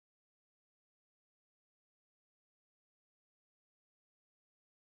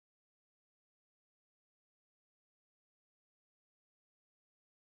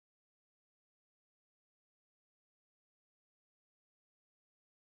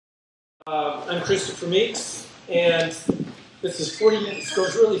I'm Christopher Meeks, and this is 40 minutes,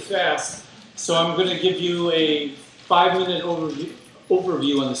 goes really fast, so I'm going to give you a 5-minute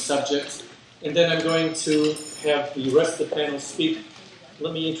overview on the subject, and then I'm going to have the rest of the panel speak.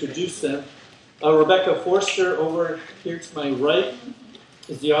 Let me introduce them. Rebecca Forster, over here to my right,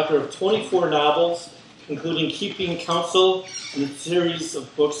 is the author of 24 novels, including Keeping Counsel and a series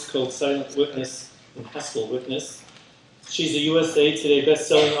of books called Silent Witness and Hostile Witness. She's a USA Today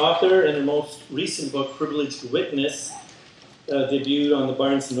best-selling author, and her most recent book, Privileged Witness, debuted on the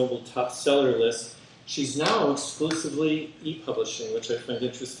Barnes & Noble top seller list. She's now exclusively e-publishing, which I find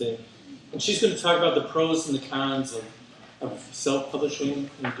interesting. And she's going to talk about the pros and the cons of self-publishing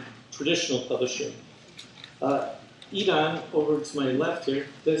and traditional publishing. Edan, over to my left here.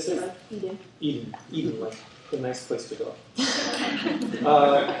 Did I say that? Eden. Eden, like a nice place to go.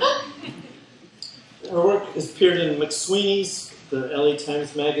 Her work has appeared in McSweeney's, the LA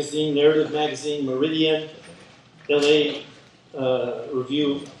Times Magazine, Narrative Magazine, Meridian, LA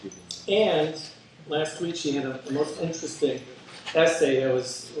Review, and last week she had a most interesting essay that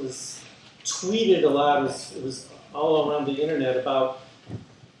was tweeted a lot. It was all around the internet about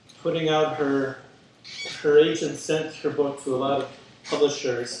putting out her agent sent her book to a lot of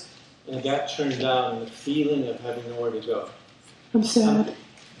publishers, and it got turned down, and the feeling of having nowhere to go. I'm sad.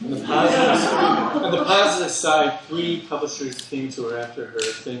 On the positive side, 3 publishers came to her after her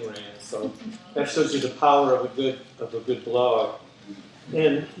thing ran, so that shows you the power of a good blog.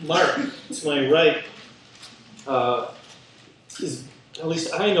 And Mark, to my right, is, at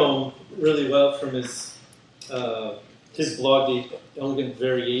least I know him really well from his blog, The Elegant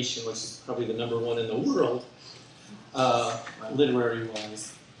Variation, which is probably the #1 in the world,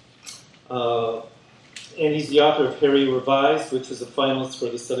 literary-wise. And he's the author of Harry Revised, which was a finalist for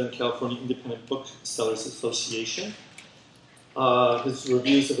the Southern California Independent Booksellers Association. His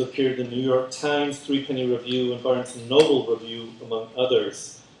reviews have appeared in the New York Times, 3 Penny Review, and Barnes & Noble Review, among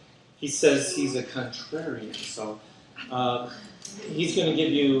others. He says he's a contrarian, so he's going to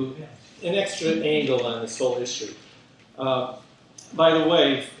give you an extra angle on this whole issue. By the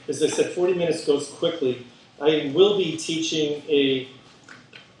way, as I said, 40 minutes goes quickly. I will be teaching a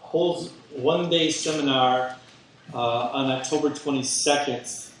whole one-day seminar on October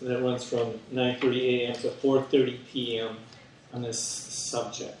 22nd that runs from 9:30 a.m. to 4:30 p.m. on this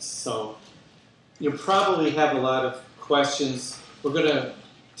subject. So you'll probably have a lot of questions. We're going to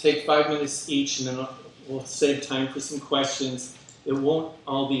take 5 minutes each, and then we'll save time for some questions. It won't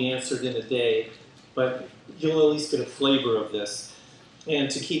all be answered in a day, but you'll at least get a flavor of this.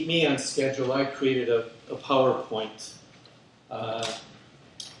 And to keep me on schedule, I created a PowerPoint.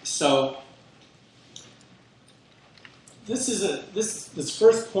 So this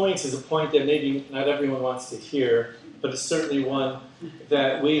first point is a point that maybe not everyone wants to hear, but it's certainly one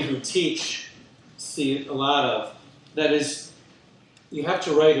that we who teach see a lot of. That is, you have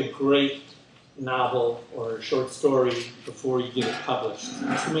to write a great novel or a short story before you get it published.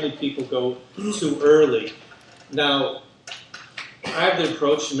 Too many people go too early. Now, I have the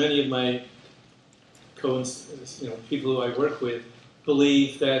approach, and many of my people who I work with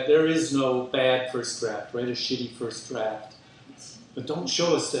believe that there is no bad first draft, write a shitty first draft. But don't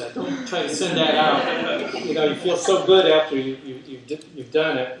show us that. Don't try to send that out. You feel so good after you've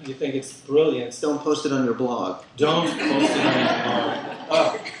done it. You think it's brilliant. Don't post it on your blog. Don't post it on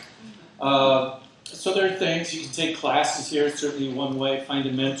your blog. So there are things. You can take classes here, certainly one way. Find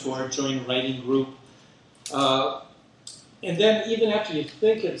a mentor, join a writing group. And then even after you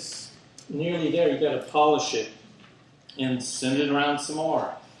think it's nearly there, you've got to polish it and send it around some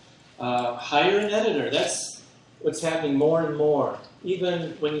more. Hire an editor. That's what's happening more and more.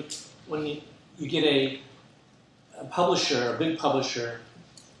 Even when you get a publisher, a big publisher,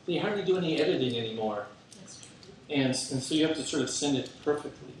 they hardly do any editing anymore. And so you have to sort of send it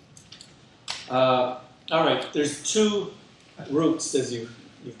perfectly. All right, there's 2 routes, as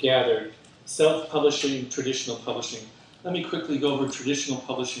you've gathered: self-publishing, traditional publishing. Let me quickly go over traditional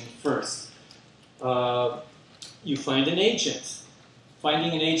publishing first. You find an agent.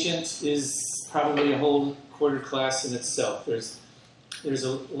 Finding an agent is probably a whole quarter class in itself. There's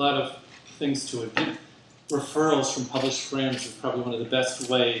a lot of things to it. Referrals from published friends is probably one of the best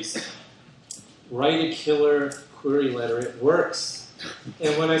ways. Write a killer query letter. It works.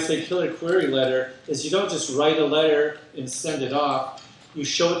 And when I say killer query letter, is you don't just write a letter and send it off. You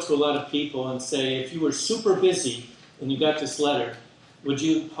show it to a lot of people and say, if you were super busy and you got this letter, would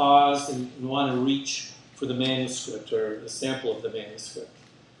you pause and want to reach for the manuscript or a sample of the manuscript?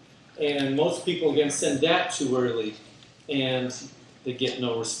 And most people, again, send that too early, and they get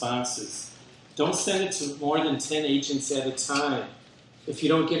no responses. Don't send it to more than 10 agents at a time. If you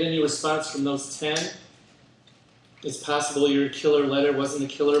don't get any response from those 10, it's possible your killer letter wasn't a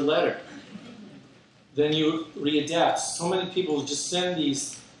killer letter. Then you readapt. So many people just send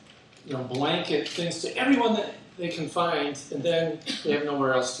these, blanket things to everyone that they can find, and then they have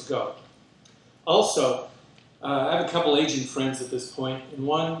nowhere else to go. Also, I have a couple agent friends at this point, and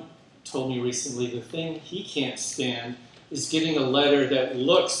one told me recently the thing he can't stand is getting a letter that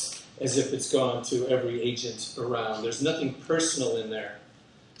looks as if it's gone to every agent around. There's nothing personal in there.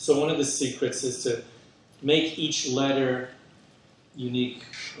 So one of the secrets is to make each letter unique,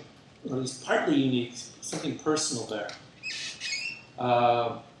 or at least partly unique, something personal there.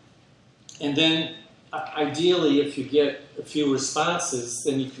 And then, ideally, if you get a few responses,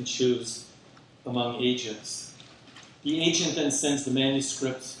 then you can choose among agents. The agent then sends the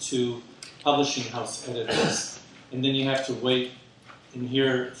manuscript to publishing house editors, and then you have to wait and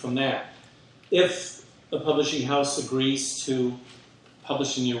hear from that. If the publishing house agrees to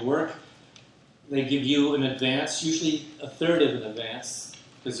publishing your work, they give you an advance, usually a third of an advance,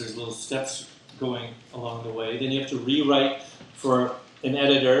 because there's little steps going along the way. Then you have to rewrite for an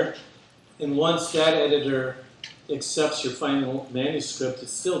editor, and once that editor accepts your final manuscript,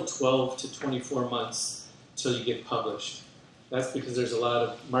 it's still 12 to 24 months until you get published. That's because there's a lot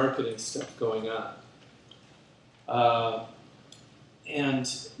of marketing stuff going on. And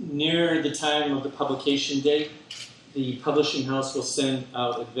near the time of the publication date, the publishing house will send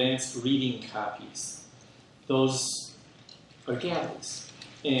out advanced reading copies. Those are galleys.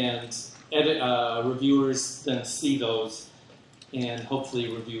 And reviewers then see those and hopefully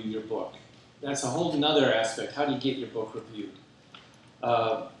review your book. That's a whole nother aspect. How do you get your book reviewed?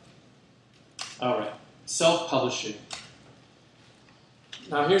 All right, self-publishing.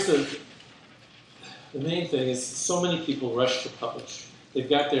 Now here's the main thing is so many people rush to publish. They've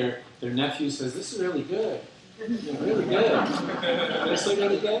got their nephew says, this is really good. Really good. Did I say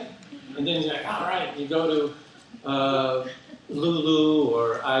really good? And then you're like, all right, you go to Lulu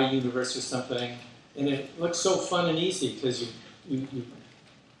or iUniverse or something, and it looks so fun and easy because you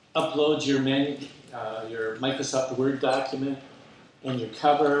upload your Microsoft Word document and your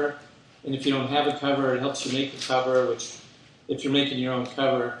cover, and if you don't have a cover, it helps you make a cover, which if you're making your own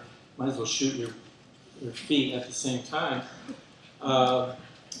cover, might as well shoot your feet at the same time.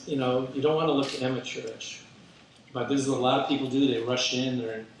 You don't want to look amateurish. But this is what a lot of people do. They rush in,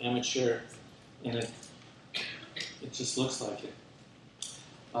 they're an amateur, and it just looks like it.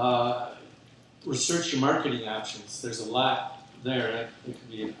 Research your marketing options. There's a lot there. It could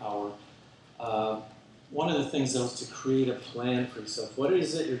be an hour. One of the things, though, is to create a plan for yourself. What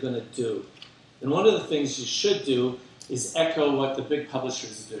is it you're going to do? And one of the things you should do is echo what the big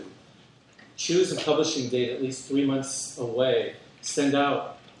publishers do. Choose a publishing date at least 3 months away. Send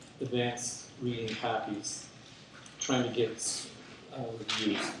out advanced reading copies, trying to get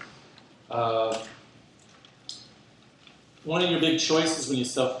reviews. One of your big choices when you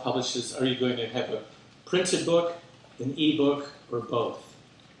self-publish is, are you going to have a printed book, an e-book, or both?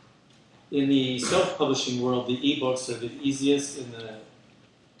 In the self-publishing world, the e-books are the easiest and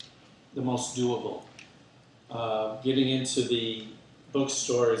the most doable. Getting into the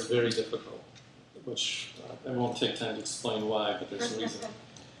bookstore is very difficult, which I won't take time to explain why, but there's a reason.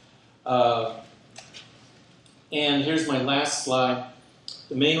 And here's my last slide.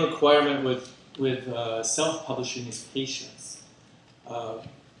 The main requirement with self-publishing is patience.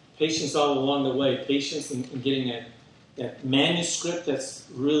 Patience all along the way. Patience in getting that manuscript that's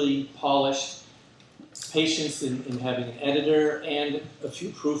really polished. Patience in having an editor and a few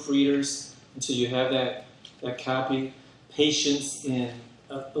proofreaders until you have that copy. Patience in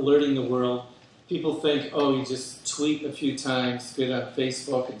alerting the world. People think, oh, you just tweet a few times, get on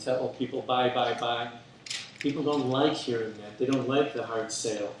Facebook and tell people buy, buy, buy. People don't like hearing that. They don't like the hard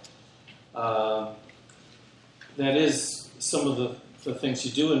sale. That is some of the things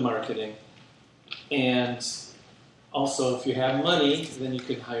you do in marketing. And also, if you have money, then you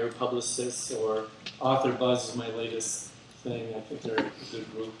can hire publicists, or Author Buzz is my latest thing. I think they're a good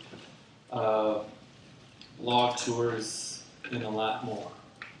group. Blog tours, and a lot more.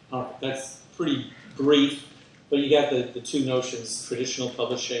 All right, that's pretty brief, but you got the two notions, traditional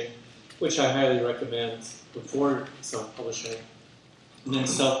publishing, which I highly recommend before self-publishing, and then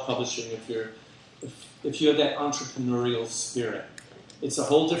self-publishing if you have that entrepreneurial spirit. It's a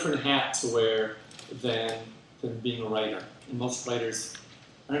whole different hat to wear than being a writer, and most writers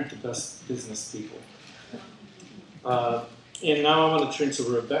aren't the best business people. And now I want to turn to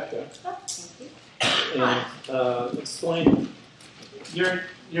Rebecca and explain your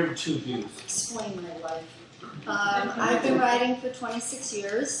two views. Explain my life. I've been writing for 26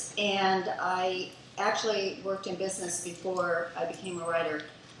 years, and I actually worked in business before I became a writer.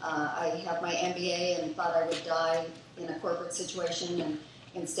 I have my MBA and thought I would die in a corporate situation, and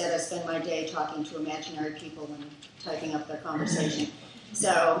instead I spend my day talking to imaginary people and typing up their conversation.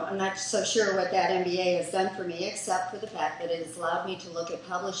 So I'm not so sure what that MBA has done for me, except for the fact that it has allowed me to look at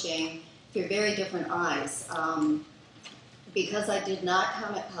publishing through very different eyes. Because I did not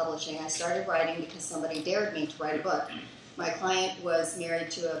come at publishing, I started writing because somebody dared me to write a book. My client was married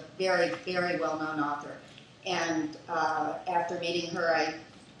to a very, very well-known author. And after meeting her, I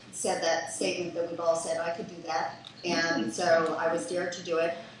said that statement that we've all said, I could do that. And so I was dared to do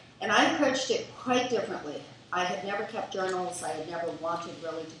it. And I approached it quite differently. I had never kept journals. I had never wanted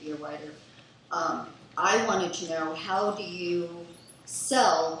really to be a writer. I wanted to know, how do you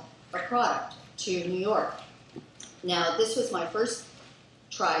sell a product to New York? Now, this was my first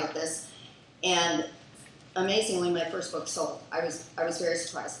try at this, and amazingly, my first book sold. I was very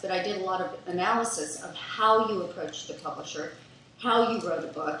surprised. But I did a lot of analysis of how you approached the publisher, how you wrote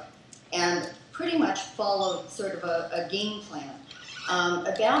a book, and pretty much followed sort of a game plan.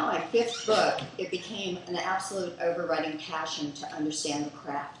 About my fifth book, it became an absolute overriding passion to understand the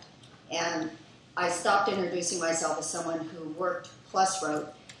craft. And I stopped introducing myself as someone who worked plus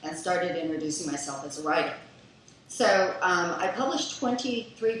wrote and started introducing myself as a writer. So I published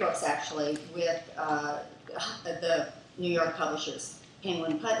 23 books, actually, with the New York publishers,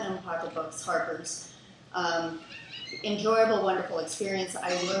 Penguin Putnam, Pocket Books, Harper's. Enjoyable, wonderful experience.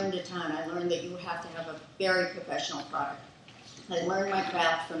 I learned a ton. I learned that you have to have a very professional product. I learned my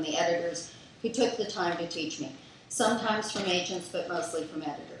craft from the editors who took the time to teach me, sometimes from agents, but mostly from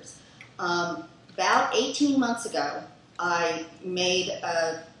editors. About 18 months ago, I made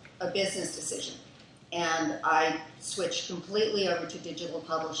a business decision, and I switched completely over to digital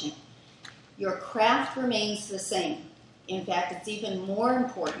publishing. Your craft remains the same. In fact, it's even more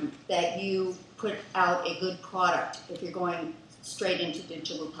important that you put out a good product if you're going straight into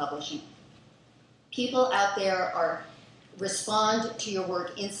digital publishing. People out there respond to your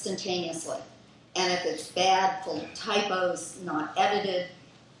work instantaneously. And if it's bad, full of typos, not edited,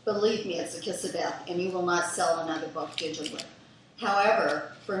 believe me, it's a kiss of death, and you will not sell another book digitally.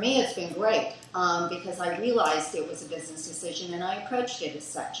 However, for me, it's been great because I realized it was a business decision, and I approached it as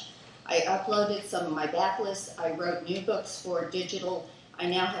such. I uploaded some of my backlist. I wrote new books for digital. I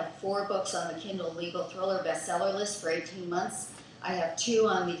now have 4 books on the Kindle Legal Thriller bestseller list for 18 months. I have 2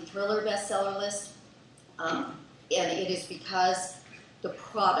 on the Thriller bestseller list, and it is because the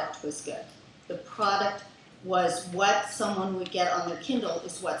product was good. The product was what someone would get on their Kindle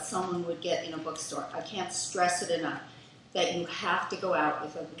is what someone would get in a bookstore. I can't stress it enough that you have to go out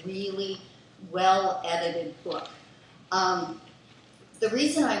with a really well-edited book. The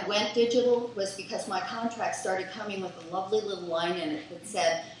reason I went digital was because my contract started coming with a lovely little line in it that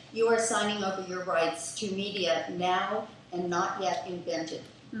said, you are signing over your rights to media now and not yet invented.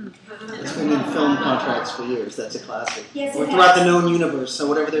 It's been in film contracts for years. That's a classic. Yes, or throughout the known universe, so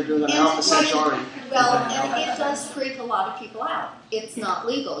whatever they're doing on Alpha Centauri. Well, and it does freak a lot of people out. It's not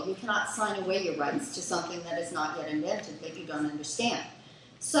legal. You cannot sign away your rights to something that is not yet invented that you don't understand.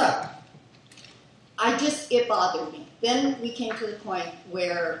 So, it bothered me. Then we came to the point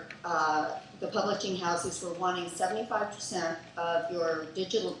where the publishing houses were wanting 75% of your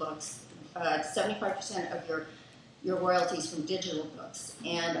digital books, 75% of your royalties from digital books.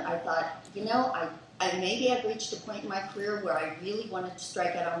 And I thought, you know, maybe I've reached a point in my career where I really wanted to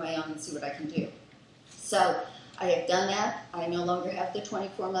strike out on my own and see what I can do. So I have done that. I no longer have the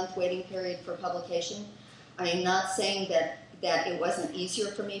 24-month waiting period for publication. I am not saying that it wasn't easier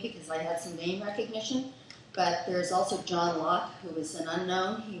for me because I had some name recognition, but there's also John Locke, who is an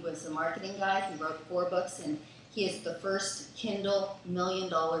unknown. He was a marketing guy. He wrote 4 books, and he is the first Kindle $1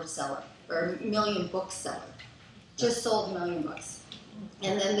 million seller, or $1 million book seller. Just sold 1 million books.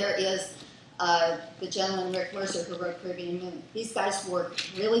 And then there is the gentleman, Rick Mercer, who wrote Caribbean Moon. These guys work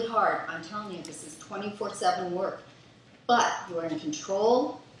really hard. I'm telling you, this is 24/7 work. But you are in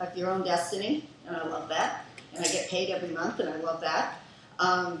control of your own destiny, and I love that. And I get paid every month, and I love that.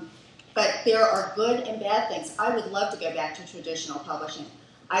 But there are good and bad things. I would love to go back to traditional publishing.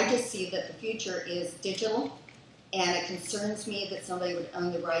 I just see that the future is digital, and it concerns me that somebody would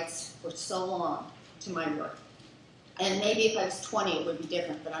own the rights for so long to my work. And maybe if I was 20, it would be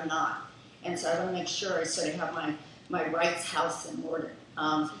different, but I'm not. And so I want to make sure I sort of have my rights house in order.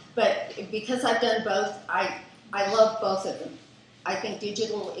 But because I've done both, I love both of them. I think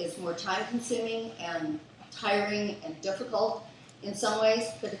digital is more time-consuming and tiring and difficult in some ways,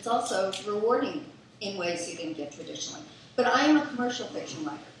 but it's also rewarding in ways you didn't get traditionally. But I am a commercial fiction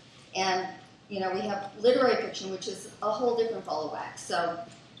writer. And, you know, we have literary fiction, which is a whole different ball of wax. So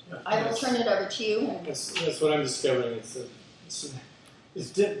I will turn it over to you. That's what I'm discovering. It's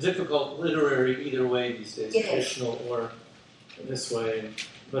difficult literary either way these days, traditional or this way.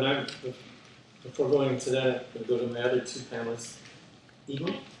 But before going into that, I'm going to go to my other two panelists.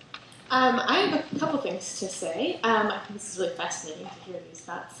 Edan? I have a couple things to say. I think this is really fascinating to hear these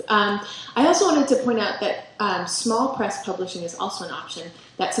thoughts. I also wanted to point out that small press publishing is also an option,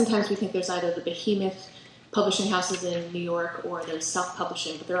 that sometimes we think there's either the behemoth publishing houses in New York or there's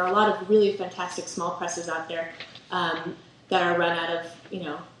self-publishing, but there are a lot of really fantastic small presses out there that are run out of,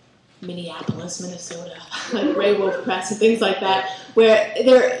 Minneapolis, Minnesota, like Grey Wolf Press and things like that, where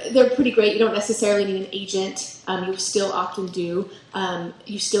they're pretty great. You don't necessarily need an agent. You still often do.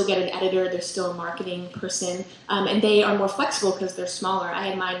 You still get an editor. There's still a marketing person, and they are more flexible because they're smaller. I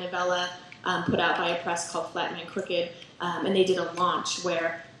had my novella put out by a press called Flatman Crooked, and they did a launch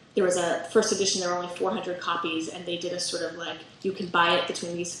where there was a first edition. There were only 400 copies, and they did a sort of like, you can buy it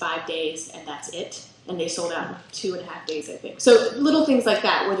between these 5 days, and that's it. And they sold out in 2.5 days, I think. So little things like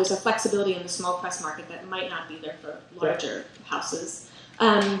that, where there's a flexibility in the small press market that might not be there for larger houses.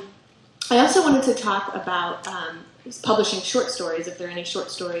 I also wanted to talk about publishing short stories, if there are any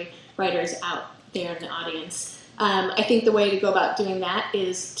short story writers out there in the audience. I think the way to go about doing that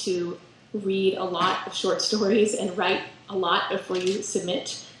is to read a lot of short stories and write a lot before you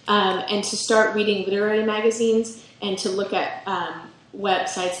submit, and to start reading literary magazines and to look at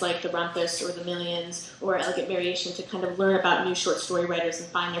websites like the Rumpus or the Millions or Elegant Variation to kind of learn about new short story writers and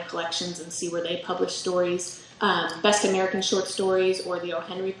find their collections and see where they publish stories. Best American Short Stories or the O.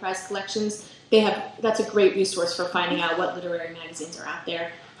 Henry Prize collections, that's a great resource for finding out what literary magazines are out there.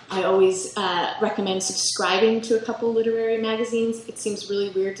 I always recommend subscribing to a couple literary magazines. It seems really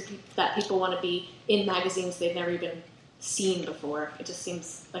weird that people want to be in magazines they've never even seen before. It just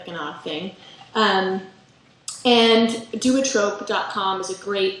seems like an odd thing. And doatrope.com is a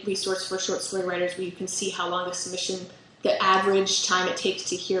great resource for short story writers where you can see how long the average time it takes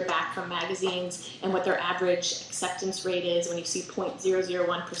to hear back from magazines and what their average acceptance rate is. When you see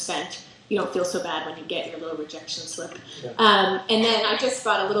 0.001%, you don't feel so bad when you get your little rejection slip. Yeah. And then I just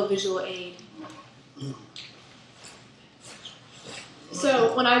brought a little visual aid.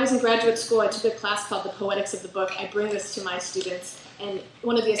 So when I was in graduate school, I took a class called The Poetics of the Book. I bring this to my students. And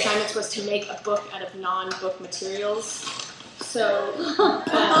one of the assignments was to make a book out of non-book materials. So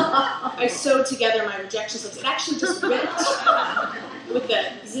I sewed together my rejection slips. It actually just ripped with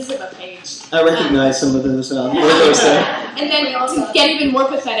the Ziziba page. I recognize some of those. And then to get even more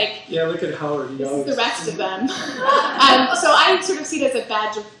pathetic, look at Howard. This is the rest of them. So I sort of see it as a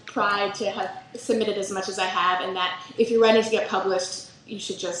badge of pride to have submitted as much as I have, and that if you're ready to get published, you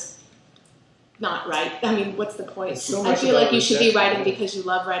should just not write. I mean, what's the point? So I feel like you should be writing because you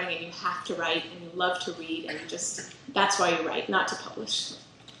love writing and you have to write and you love to read and that's why you write, not to publish.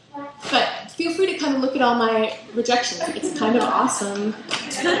 But feel free to kind of look at all my rejections. It's kind of awesome.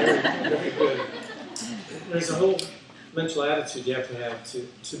 Very good. There's a whole mental attitude you have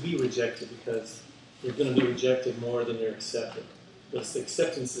to be rejected, because you're going to be rejected more than you're accepted. It's the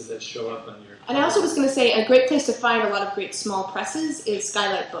acceptances that show up on your... And I also was going to say, a great place to find a lot of great small presses is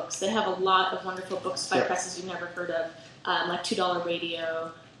Skylight Books. They have a lot of wonderful books by presses you've never heard of, like $2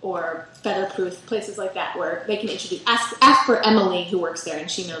 Radio or Featherproof, places like that, where they can introduce... Ask for Emily, who works there,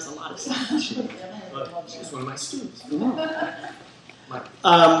 and she knows a lot of stuff. She's one of my students.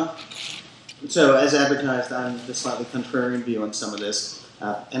 So, as advertised, I'm the slightly contrarian view on some of this.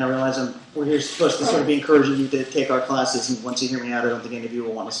 And I realize we're here supposed to sort of be encouraging you to take our classes, and once you hear me out, I don't think any of you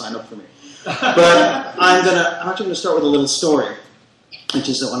will want to sign up for me. But I'm actually going to start with a little story, which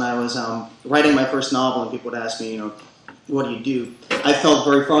is that when I was writing my first novel and people would ask me, what do you do? I felt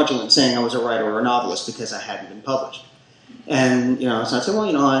very fraudulent saying I was a writer or a novelist because I hadn't been published. And, so I'd say,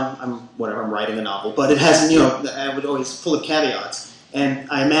 I'm writing a novel, but it hasn't, I was always full of caveats. And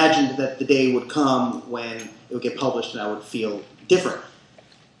I imagined that the day would come when it would get published and I would feel different.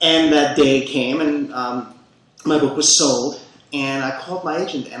 And that day came, and my book was sold, and I called my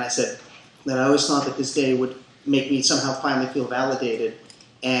agent, and I said that I always thought that this day would make me somehow finally feel validated,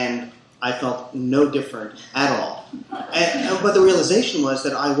 and I felt no different at all. But the realization was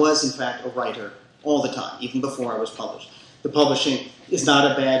that I was, in fact, a writer all the time, even before I was published. The publishing is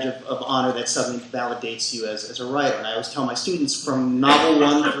not a badge of honor that suddenly validates you as a writer. And I always tell my students from novel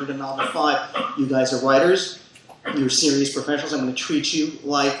 1 through to novel 5, you guys are writers. You're serious professionals. I'm going to treat you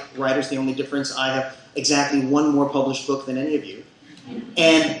like writers. The only difference, I have exactly one more published book than any of you.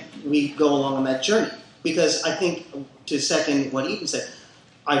 And we go along on that journey. Because I think, to second what Edan said,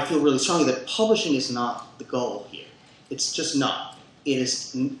 I feel really strongly that publishing is not the goal here. It's just not.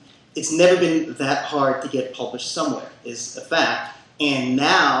 It's never been that hard to get published somewhere, is a fact. And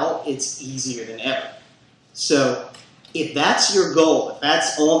now it's easier than ever. So if that's your goal, if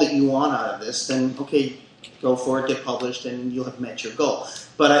that's all that you want out of this, then okay, go for it, get published, and you'll have met your goal.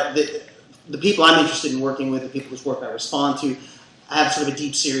 But the people I'm interested in working with, the people whose work I respond to, have sort of a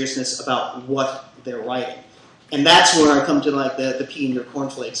deep seriousness about what they're writing. And that's where I come to like the pea in your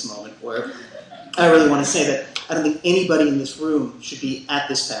cornflakes moment, where I really want to say that I don't think anybody in this room should be at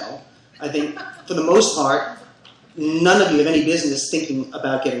this panel. I think for the most part, none of you have any business thinking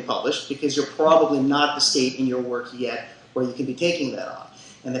about getting published because you're probably not at the state in your work yet where you can be taking that on.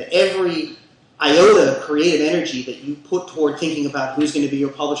 And that every iota of creative energy that you put toward thinking about who's going to be your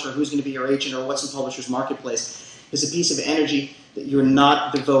publisher, who's going to be your agent, or what's in publisher's marketplace is a piece of energy that you're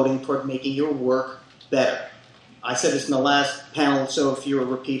not devoting toward making your work better. I said this in the last panel, so if you're a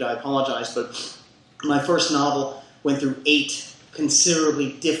repeat, I apologize, but my first novel went through 8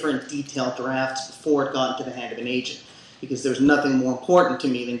 considerably different detailed drafts before it got into the hand of an agent, because there was nothing more important to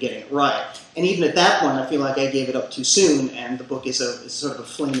me than getting it right. And even at that point, I feel like I gave it up too soon, and the book is sort of a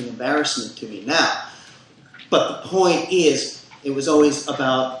flaming embarrassment to me now. But the point is, it was always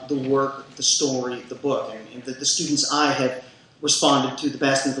about the work, the story, the book, and the students I have responded to the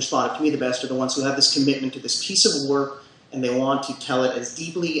best and responded to me the best are the ones who have this commitment to this piece of work, and they want to tell it as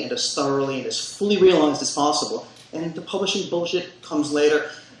deeply and as thoroughly and as fully realized as possible. And the publishing bullshit comes later.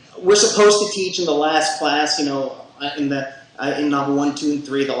 We're supposed to teach in the last class, you know, in novel 1, 2, and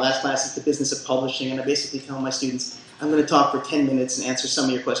 3, the last class is the business of publishing, and I basically tell my students, I'm going to talk for 10 minutes and answer some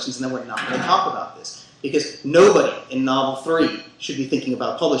of your questions, and then we're not going to talk about this. Because nobody in novel 3 should be thinking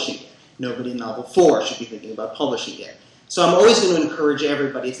about publishing yet. Nobody in novel 4 should be thinking about publishing yet. So I'm always going to encourage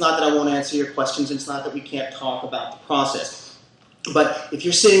everybody. It's not that I won't answer your questions, it's not that we can't talk about the process. But if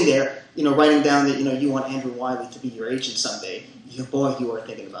you're sitting there, you know, writing down that, you know, you want Andrew Wiley to be your agent someday, boy, you are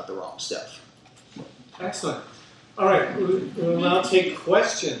thinking about the wrong stuff. Excellent. All right, we'll now take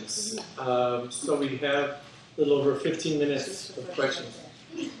questions. So we have a little over 15 minutes of questions.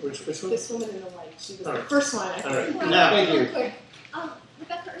 Which one? This woman in the white. She was All the right. first one. I All right. think. Thank you.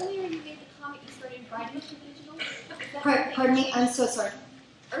 Rebecca, earlier you made the comment you started writing for digital. Is that Pardon me? I'm so sorry.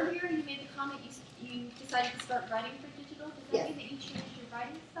 Earlier you made the comment you decided to start writing for digital. Does that Yeah. mean that you changed your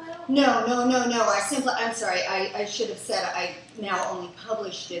writing style? No. I'm sorry. I should have said I now only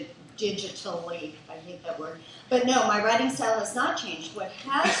published it digitally. I hate that word. But no, my writing style has not changed. What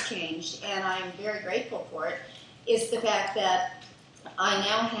has changed, and I'm very grateful for it, is the fact that I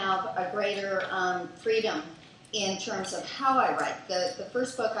now have a greater freedom in terms of how I write. The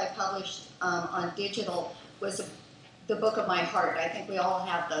first book I published on digital was the book of my heart. I think we all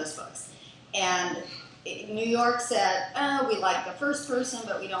have those books. And New York said, oh, we like the first person,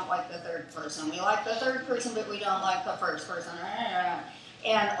 but we don't like the third person. We like the third person, but we don't like the first person.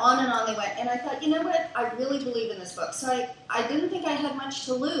 And on they went. And I thought, you know what? I really believe in this book. So I didn't think I had much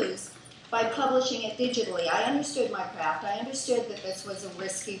to lose by publishing it digitally. I understood my craft. I understood that this was a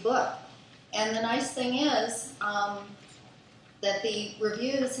risky book. And the nice thing is that the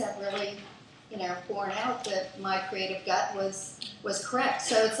reviews have really, you know, borne out that my creative gut was correct.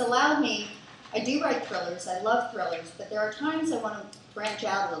 So it's allowed me, I do write thrillers, I love thrillers, but there are times I want to branch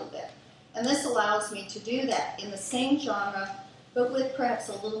out a little bit. And this allows me to do that in the same genre, but with perhaps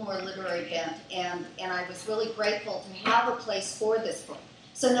a little more literary bent. And I was really grateful to have a place for this book.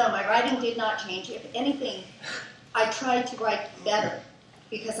 So no, my writing did not change. If anything, I tried to write better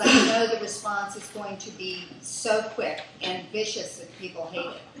because I know the response is going to be so quick and vicious that people hate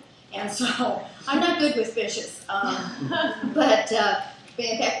it. And so I'm not good with vicious. But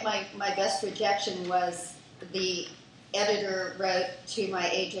in fact, my best rejection was the editor wrote to my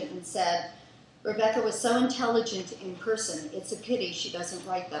agent and said, Rebecca was so intelligent in person, it's a pity she doesn't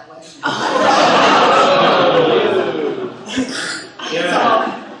write that way.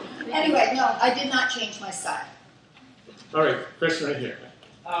 Yeah. So, anyway, no, I did not change my style. All right, Chris, right here.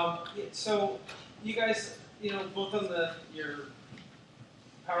 So you guys, you know, both on your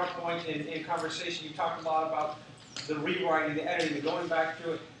PowerPoint and conversation, you talked a lot about the rewriting, the editing, the going back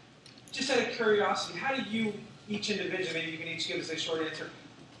through it. Just out of curiosity, how do you, each individual, maybe you can each give us a short answer,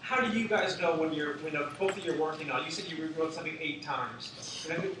 how do you guys know when both of you are working on? You said you rewrote something 8 times.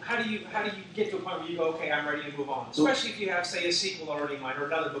 And I mean, how do you get to a point where you go, okay, I'm ready to move on? Especially if you have, say, a sequel already in mind or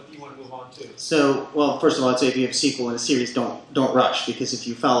another book that you want to move on to. So, well, first of all, I'd say if you have a sequel in a series, don't rush, because if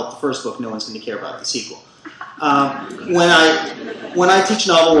you foul up the first book, no one's going to care about the sequel. When I teach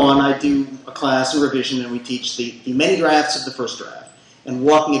novel 1, I do a class and revision, and we teach the many drafts of the first draft. And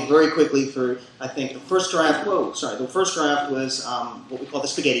walking it very quickly through, I think the first draft was what we call the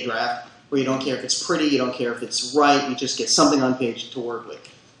spaghetti draft, where you don't care if it's pretty, you don't care if it's right, you just get something on page to work with.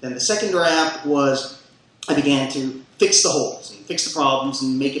 Then the second draft was, I began to fix the holes and fix the problems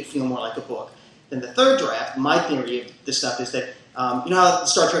and make it feel more like a book. Then the third draft, my theory of this stuff is that, you know how the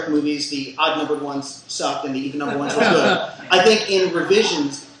Star Trek movies, the odd-numbered ones sucked and the even-numbered ones were good? I think in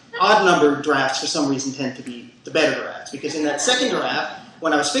revisions, odd-numbered drafts for some reason tend to be the better drafts, because in that second draft,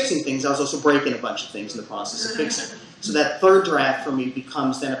 when I was fixing things, I was also breaking a bunch of things in the process of fixing. So that third draft for me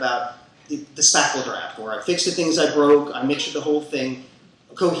becomes then about the Sackle draft, where I fix the things I broke, I make sure the whole thing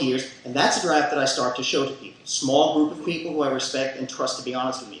coheres, and that's a draft that I start to show to people. Small group of people who I respect and trust to be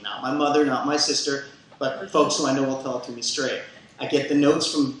honest with me. Not my mother, not my sister, but folks who I know will tell it to me straight. I get the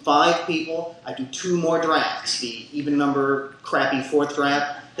notes from 5 people, I do 2 more drafts, the even number crappy 4th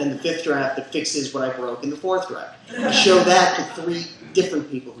draft, then the 5th draft that fixes what I broke in the 4th draft. I show that to 3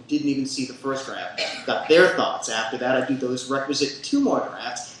 different people who didn't even see the first draft, got their thoughts. After that, I do those requisite 2 more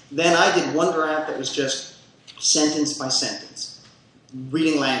drafts. Then I did 1 draft that was just sentence by sentence,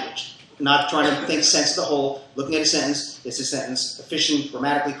 reading language, not trying to think sense of the whole, looking at a sentence, is the sentence efficient,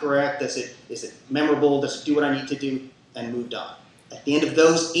 grammatically correct, is it memorable, does it do what I need to do, and moved on. At the end of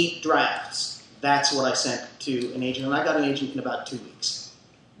those 8 drafts, that's what I sent to an agent, and I got an agent in about 2 weeks.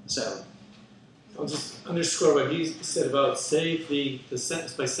 So I'll just underscore what he said about save the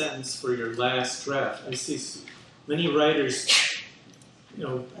sentence by sentence for your last draft. I see many writers, you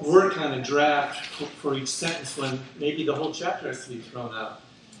know, work on a draft for each sentence when maybe the whole chapter has to be thrown out.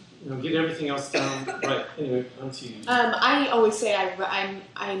 You know, get everything else down right. Anyway, on to you. I always say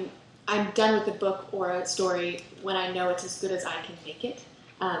I'm done with a book or a story when I know it's as good as I can make it,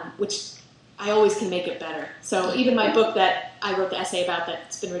 which I always can make it better. So even my book that I wrote the essay about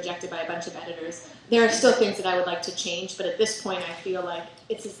that's been rejected by a bunch of editors, there are still things that I would like to change, but at this point I feel like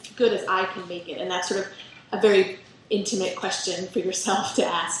it's as good as I can make it, and that's sort of a very intimate question for yourself to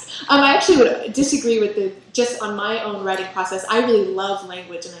ask. I actually would disagree with just on my own writing process. I really love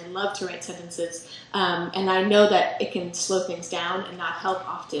language and I love to write sentences, and I know that it can slow things down and not help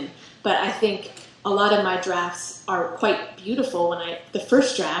often, but I think a lot of my drafts are quite beautiful the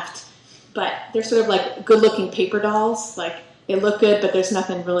first draft, but they're sort of like good-looking paper dolls. Like, they look good, but there's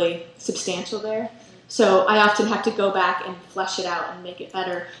nothing really substantial there. So I often have to go back and flesh it out and make it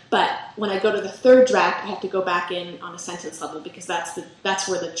better. But when I go to the third draft, I have to go back in on a sentence level, because that's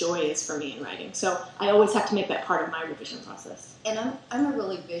where the joy is for me in writing. So I always have to make that part of my revision process. And I'm a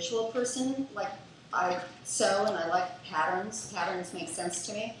really visual person. Like, I sew and I like patterns. Patterns make sense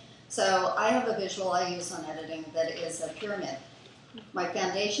to me. So I have a visual I use on editing that is a pyramid. My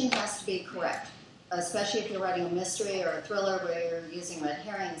foundation has to be correct, especially if you're writing a mystery or a thriller where you're using red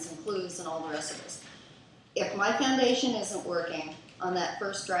herrings and clues and all the rest of this. If my foundation isn't working on that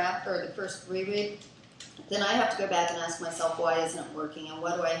first draft or the first reread, then I have to go back and ask myself, why isn't it working, and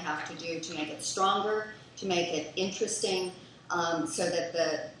what do I have to do to make it stronger, to make it interesting, so that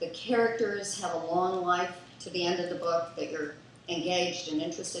the characters have a long life to the end of the book, that you're engaged and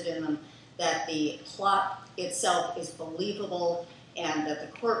interested in them, that the plot itself is believable, and that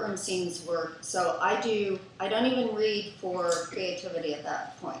the courtroom scenes work. So I don't even read for creativity at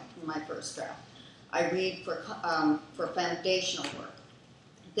that point in my first draft. I read for foundational work.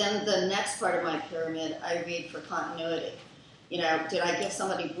 Then the next part of my pyramid, I read for continuity. You know, did I give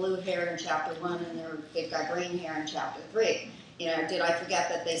somebody blue hair in chapter 1 and they've got green hair in chapter 3? You know, did I forget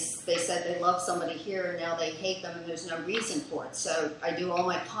that they said they love somebody here and now they hate them and there's no reason for it? So I do all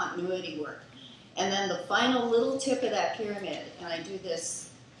my continuity work. And then the final little tip of that pyramid, and I do this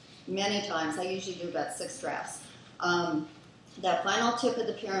many times, I usually do about 6 drafts. That final tip of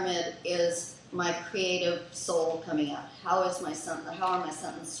the pyramid is my creative soul coming out. How are my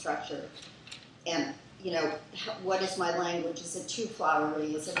sentence structured? And, you know, what is my language? Is it too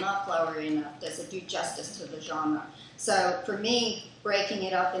flowery? Is it not flowery enough? Does it do justice to the genre? So for me, breaking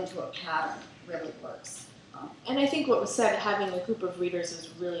it up into a pattern really works. And I think what was said, having a group of readers is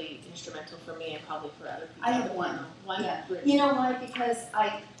really instrumental for me and probably for other people. I have one. Yeah. Group. You know why? Because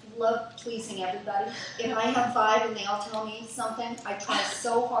I love pleasing everybody. If I have 5 and they all tell me something, I try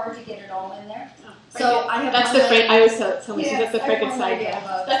so hard to get it all in there. Oh, so I have. That's I always tell someone, that's the Frankenstein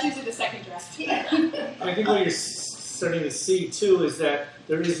draft. That's usually the second draft. Yeah. I think what you're starting to see too is that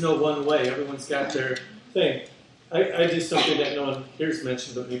there is no one way. Everyone's got their thing. I do something that no one here's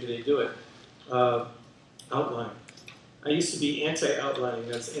mentioned, but maybe they do it. Outline. I used to be anti-outlining.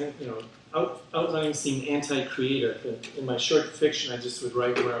 That's, you know, outlining seemed anti-creative. In my short fiction, I just would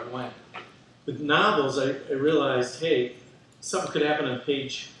write where I went. With novels, I realized, hey, something could happen on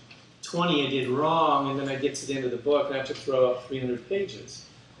page 20 I did wrong, and then I get to the end of the book and I have to throw out 300 pages.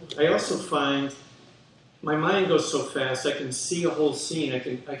 I also find my mind goes so fast, I can see a whole scene.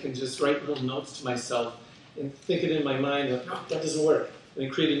 I can just write little notes to myself and think it in my mind, like, no, that doesn't work. And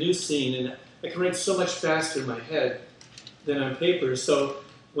then create a new scene, and I can write so much faster in my head than on paper. So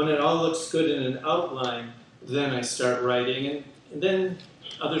when it all looks good in an outline, then I start writing, and then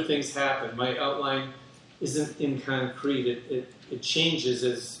other things happen. My outline isn't in concrete. It changes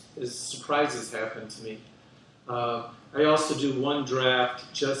as surprises happen to me. I also do one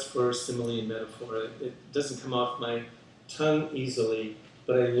draft just for simile and metaphor. It doesn't come off my tongue easily,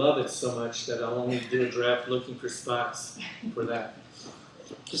 but I love it so much that I'll only do a draft looking for spots for that.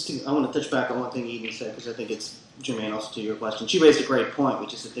 I want to touch back on one thing Eden said, because I think it's germane also to your question. She raised a great point,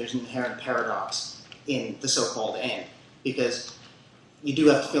 which is that there's an inherent paradox in the so-called end, because you do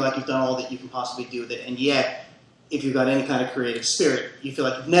have to feel like you've done all that you can possibly do with it, and yet, if you've got any kind of creative spirit, you feel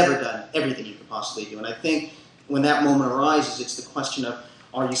like you've never done everything you could possibly do. And I think when that moment arises, it's the question of,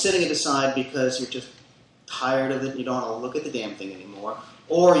 are you setting it aside because you're just tired of it and you don't want to look at the damn thing anymore,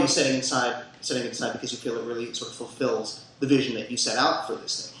 or are you setting it aside because you feel it really sort of fulfills the vision that you set out for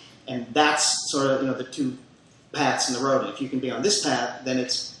this thing? And that's sort of, the two paths in the road. And if you can be on this path, then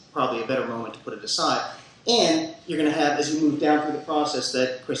it's probably a better moment to put it aside. And you're going to have, as you move down through the process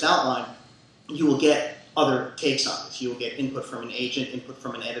that Chris outlined, you will get other takes on this. You will get input from an agent, input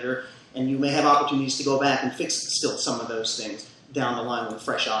from an editor, and you may have opportunities to go back and fix still some of those things down the line when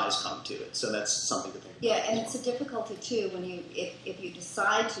fresh eyes come to it. So that's something to think about. Yeah, and it's a difficulty too when if you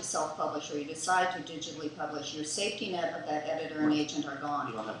decide to self-publish or you decide to digitally publish, your safety net of that editor and agent are gone.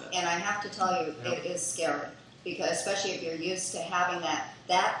 You don't have that. And I have to tell you, it is scary, because especially if you're used to having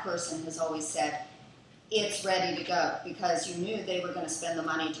that person has always said, it's ready to go, because you knew they were going to spend the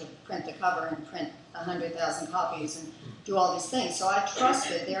money to print the cover and print 100,000 copies and do all these things. So I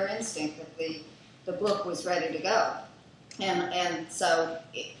trusted their instinct that the book was ready to go. And so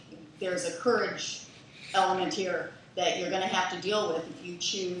there's a courage element here that you're going to have to deal with if you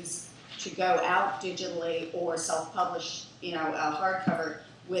choose to go out digitally or self-publish, a hardcover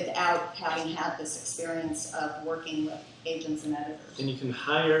washout having had this experience of working with agents and editors. And you can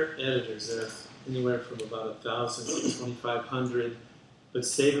hire editors. There's anywhere from about 1,000 to 2,500, but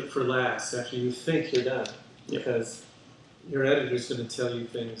save it for last, after you think you're done, because your editor's going to tell you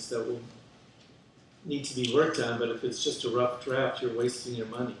things that will need to be worked on, but if it's just a rough draft, you're wasting your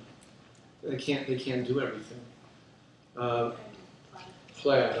money. They can't do everything.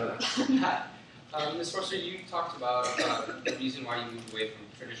 Ms. Forster, you talked about the reason why you moved away from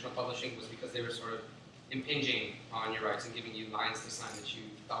traditional publishing was because they were sort of impinging on your rights and giving you lines to sign that you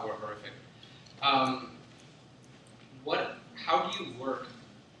thought were horrific. How do you work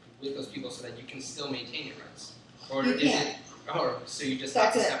with those people so that you can still maintain your rights? Or you can't. So you just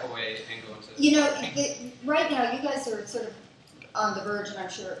have to step away and go into... Right now, you guys are sort of on the verge, and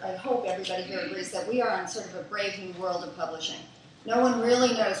I hope everybody here agrees that we are on sort of a brave new world of publishing. No one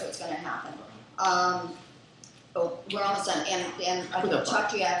really knows what's going to happen. We're almost done, and I can talk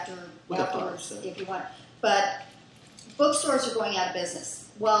to you afterwards if you want. But bookstores are going out of business.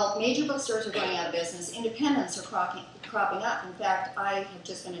 Well, major bookstores are going out of business. Independents are cropping up. In fact, I have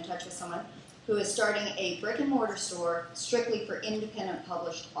just been in touch with someone who is starting a brick-and-mortar store strictly for independent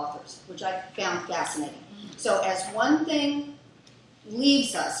published authors, which I found fascinating. So as one thing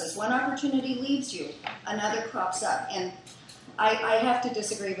leaves us, as one opportunity leaves you, another crops up. And I have to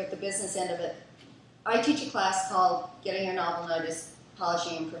disagree with the business end of it. I teach a class called Getting Your Novel Noticed,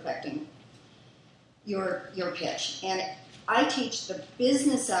 Polishing and Perfecting Your Pitch. And I teach the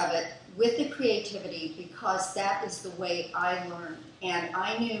business of it with the creativity because that is the way I learned. And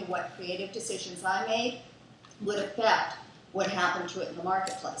I knew what creative decisions I made would affect what happened to it in the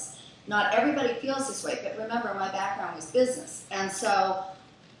marketplace. Not everybody feels this way, but remember, my background was business. And so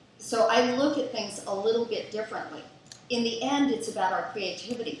I look at things a little bit differently. In the end, it's about our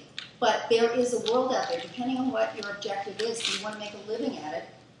creativity. But there is a world out there, depending on what your objective is, if you want to make a living at it,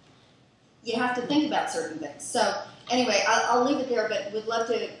 you have to think about certain things. So anyway, I'll leave it there, but would love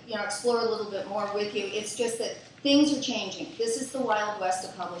to explore a little bit more with you. It's just that things are changing. This is the Wild West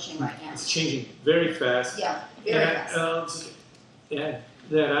of publishing right now. It's changing very fast. Yeah, very fast.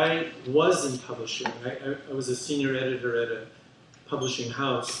 That I was in publishing. I was a senior editor at a publishing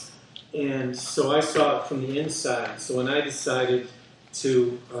house, and so I saw it from the inside. So when I decided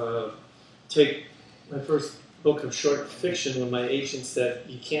to take my first book of short fiction, when my agent said,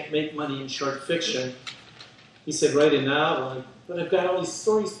 "You can't make money in short fiction," he said, "Write a novel." But I've got all these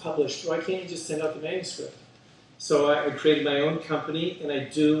stories published. Why can't you just send out the manuscript? So I created my own company, and I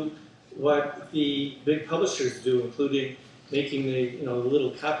do what the big publishers do, including making the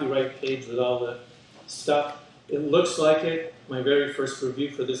little copyright page with all the stuff. It looks like it. My very first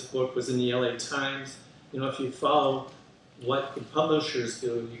review for this book was in the LA Times. If you follow what the publishers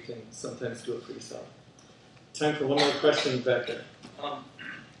do, you can sometimes do it for yourself. Time for one more question, Rebecca.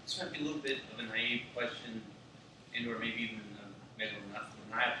 This might be a little bit of a naive question, and or maybe even a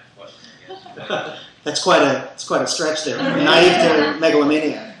megalomaniac question, I guess. That's quite a stretch there. Naive to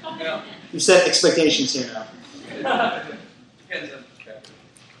megalomaniac. Well, You set expectations here now. depends on perspective.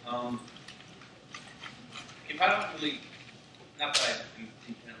 If I don't really, not that I'm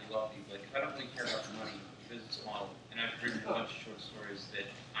infinitely wealthy, but if I don't really care about the money, the business model, and I've written a bunch of short stories that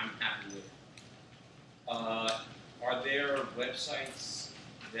I'm happy with, are there websites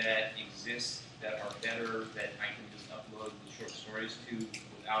that exist that are better that I can just upload the short stories to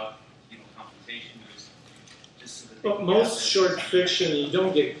without, compensation? Just so that they But can most get short fiction, you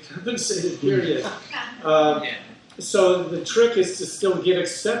don't get compensated, period. Yeah. So the trick is to still get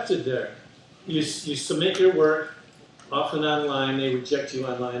accepted there. You submit your work, often online, they reject you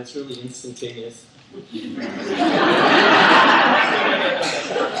online, it's really instantaneous. And,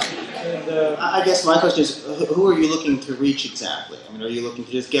 I guess my question is, who are you looking to reach exactly? I mean, are you looking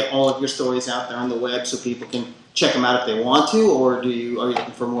to just get all of your stories out there on the web so people can check them out if they want to, or are you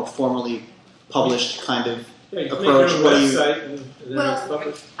looking for a more formally published kind of yeah, you approach? make your own website and then it's Well,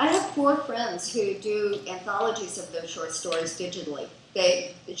 published. I have 4 friends who do anthologies of their short stories digitally.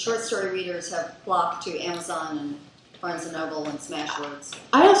 The short story readers have flocked to Amazon and Barnes & Noble and Smashwords.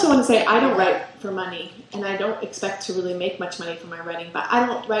 I also want to say I don't write for money, and I don't expect to really make much money from my writing, but I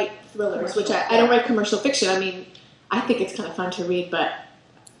don't write thrillers, which I don't write commercial fiction. I mean, I think it's kind of fun to read, but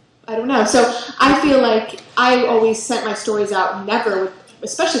I don't know. So I feel like I always sent my stories out, never with,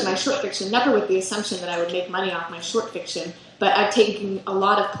 especially my short fiction, never with the assumption that I would make money off my short fiction, but I've taken a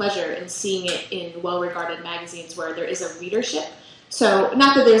lot of pleasure in seeing it in well-regarded magazines where there is a readership. So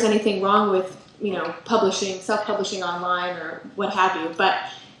not that there's anything wrong with publishing, self-publishing online or what have you. But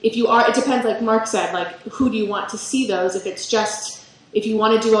if you are, it depends, like Mark said, like who do you want to see those? If you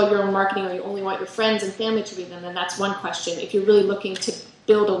want to do all your own marketing or you only want your friends and family to read them, then that's one question. If you're really looking to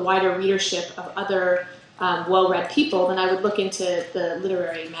build a wider readership of other well-read people, then I would look into the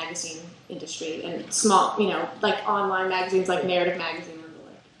literary magazine industry and small, like online magazines like Narrative Magazine or the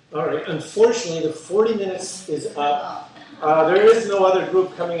like. All right, unfortunately, the 40 minutes is up. There is no other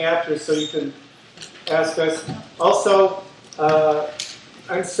group coming after, so you can ask us. Also,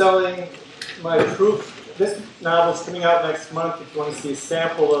 I'm selling my proof. This novel's coming out next month. If you want to see a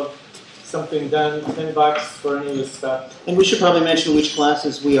sample of something done, $10 for any of this stuff. And we should probably mention which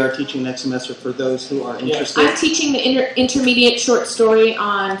classes we are teaching next semester for those who are interested. I'm teaching the intermediate short story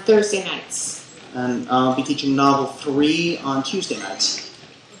on Thursday nights. And I'll be teaching novel 3 on Tuesday nights.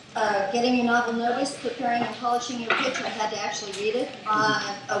 Getting your novel noticed, preparing and polishing your pitch. I had to actually read it on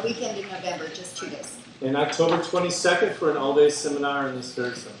a weekend in November, just 2 days. And October 22nd for an all-day seminar on this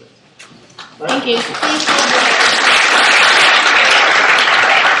very subject. All right. Thank you. Thank you.